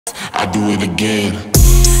I do it again.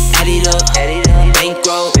 Add it up,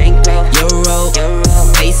 bankroll, euro,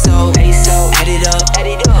 peso, add it up,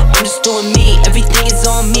 I'm just doing me, everything is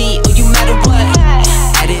on me, oh you matter what,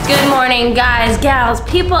 add it. Good morning guys, gals,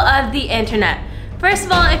 people of the internet. First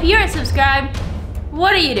of all, if you aren't subscribed,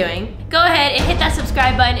 what are you doing? Go ahead and hit that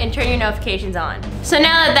subscribe button and turn your notifications on. So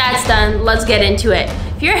now that that's done, let's get into it.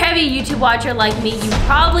 If you're a heavy YouTube watcher like me, you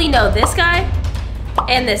probably know this guy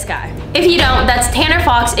and this guy. If you don't, that's Tanner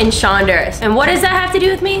Fox and Shonduras. And what does that have to do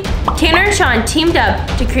with me? Tanner and Sean teamed up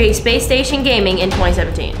to create Spacestation Gaming in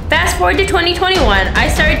 2017. Fast forward to 2021, I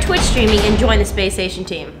started Twitch streaming and joined the Spacestation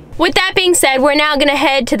team. With that being said, we're now gonna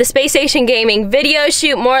head to the Spacestation Gaming video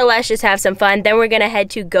shoot, more or less just have some fun. Then we're gonna head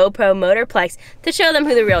to GoPro Motorplex to show them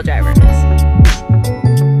who the real driver is.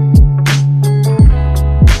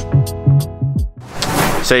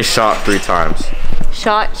 Say shot 3 times.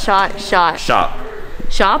 Shot, shot, shot. Shop.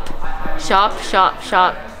 Shop, shop, shop,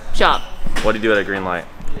 shop, shop. What do you do at a green light?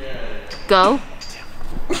 Go.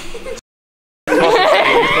 You're supposed to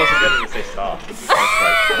get him to say stop.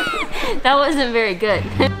 That wasn't very good.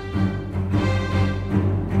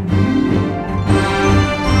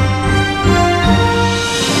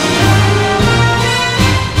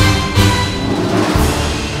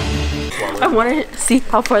 I want to see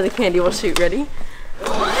how far the candy will shoot. Ready?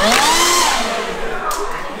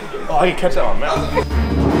 Oh, I can catch that on mouth.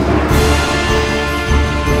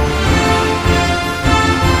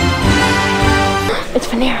 It's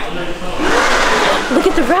Panera. Look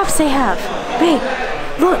at the wraps they have. Babe,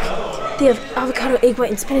 look. They have avocado, egg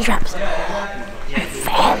white, and spinach wraps. My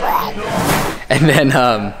favorite. And then,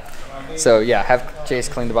 so yeah, have Chase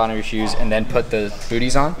clean the bottom of your shoes and then put the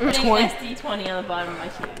booties on. I'm putting SD20 on the bottom of my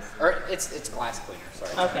shoes. Or it's glass cleaner,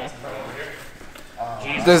 sorry. Okay.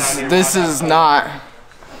 This is not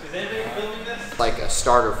like a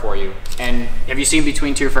starter for you. And have you seen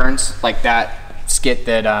Between Two Ferns? Like that skit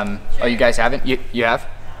that, oh you guys haven't? You have?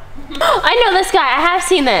 I know this guy, I have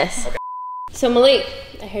seen this. Okay. So Malik,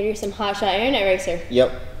 I heard you're some hotshot internet racer.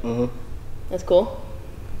 Yep. Mm-hmm. That's cool.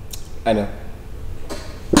 I know.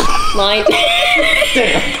 Mine.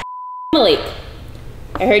 Malik,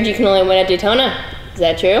 I heard you can only win at Daytona. Is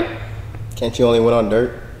that true? Can't you only win on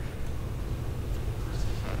dirt?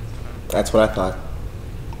 That's what I thought.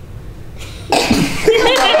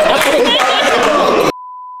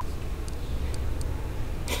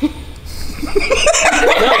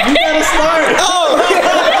 No, you gotta start. Oh!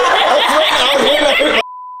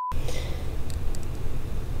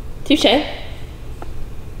 Touche.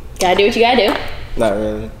 Gotta do what you gotta do. Not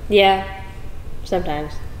really. Yeah,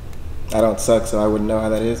 sometimes. I don't suck, so I wouldn't know how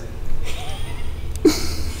that is.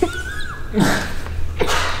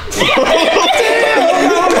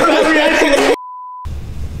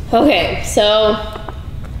 Okay, so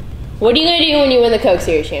what are you gonna do when you win the Coke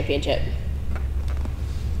Series Championship?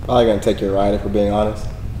 Probably gonna take your ride if we're being honest.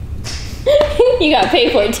 You gotta pay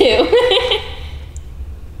for it too.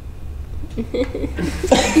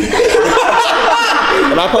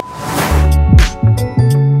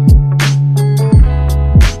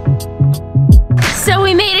 So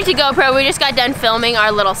we made it to GoPro. We just got done filming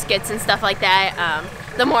our little skits and stuff like that.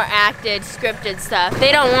 The more acted, scripted stuff.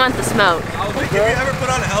 They don't want the smoke. Have you ever put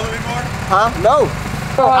on a helmet before? Huh? No.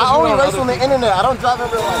 I only race on the internet. I don't drive in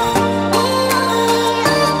real life.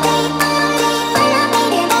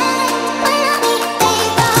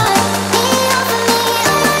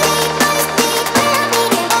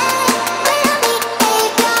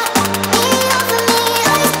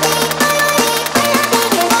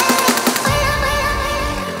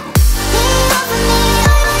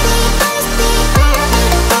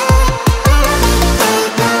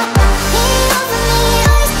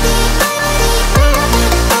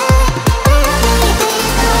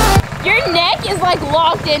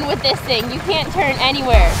 Locked in with this thing. You can't turn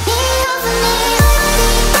anywhere.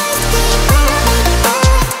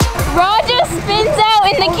 Rod just spins out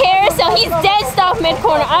in the carousel. He's dead stop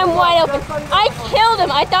mid-corner. I'm wide open. I killed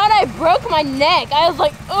him. I thought I broke my neck. I was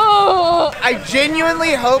like, oh. I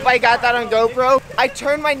genuinely hope I got that on GoPro. I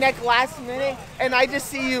turned my neck last minute and I just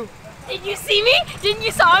see you. Did you see me? Didn't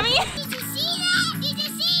you saw me? Did you see that? Did you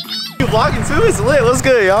see me? You vlogging too? It's lit. What's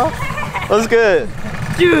good, y'all? What's good?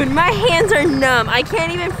 Dude, my hands are numb. I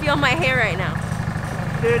can't even feel my hair right now.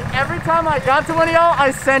 Dude, every time I got to one of y'all,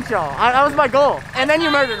 I sent y'all. That was my goal. And then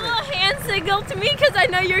you murdered me. A little hand signal to me because I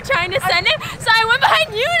know you were trying to send it. So I went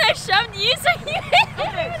behind you and I shoved you so you hit me.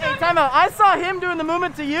 Hey, time out. I saw him doing the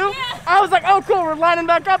movement to you. Yeah. I was like, oh cool, we're lining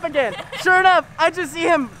back up again. Sure enough, I just see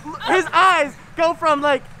him, his eyes go from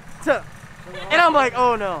like to, and I'm like,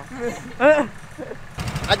 oh no.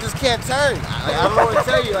 I just can't turn. I don't know what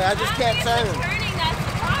to tell you. I just can't turn. Turning, that's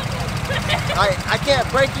the problem. I can't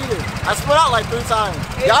break either. I split out like 3 times.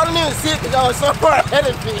 Y'all didn't even see it because y'all was so far ahead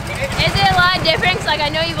of me. Is it a lot of difference? Like I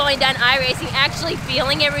know you've only done iRacing, actually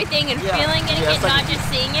feeling everything and feeling it, it's like not just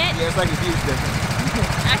seeing it. Yeah, it's like a huge difference.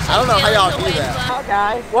 Actually I don't know how y'all feeling do the that. wind blow.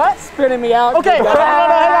 Guys, what? Spinning me out. Okay, hang on.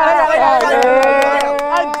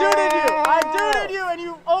 I duded you and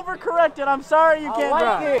you overcorrected. I'm sorry you can't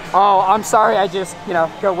drive. Oh, I'm sorry. I just, you know,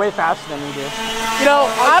 go way faster than you do. You know,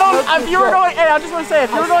 if you were going, hey, I just want to say,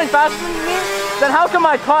 if you were going faster than me, then how come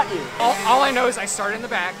I caught you? All I know is I started in the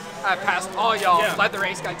back. I passed all y'all, led the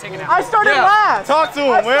race, got taken out. I started last. Talk to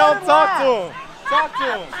him, Will. Talk to him. Talk to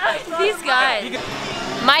him. These guys.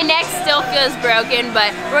 My neck still feels broken,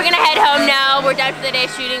 but we're gonna head home now. We're done for the day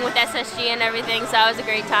shooting with SSG and everything, so that was a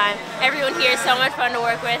great time. Everyone here is so much fun to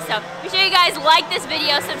work with, so be sure you guys like this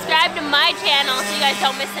video, subscribe to my channel so you guys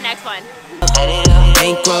don't miss the next one.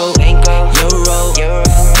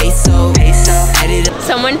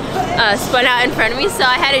 Someone spun out in front of me, so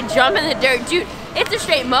I had to jump in the dirt. Dude, it's a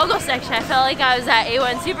straight mogul section. I felt like I was at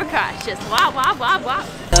A1 Supercross, just wow, wow, wow, wow.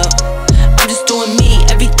 I'm just doing me,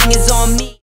 everything is on me.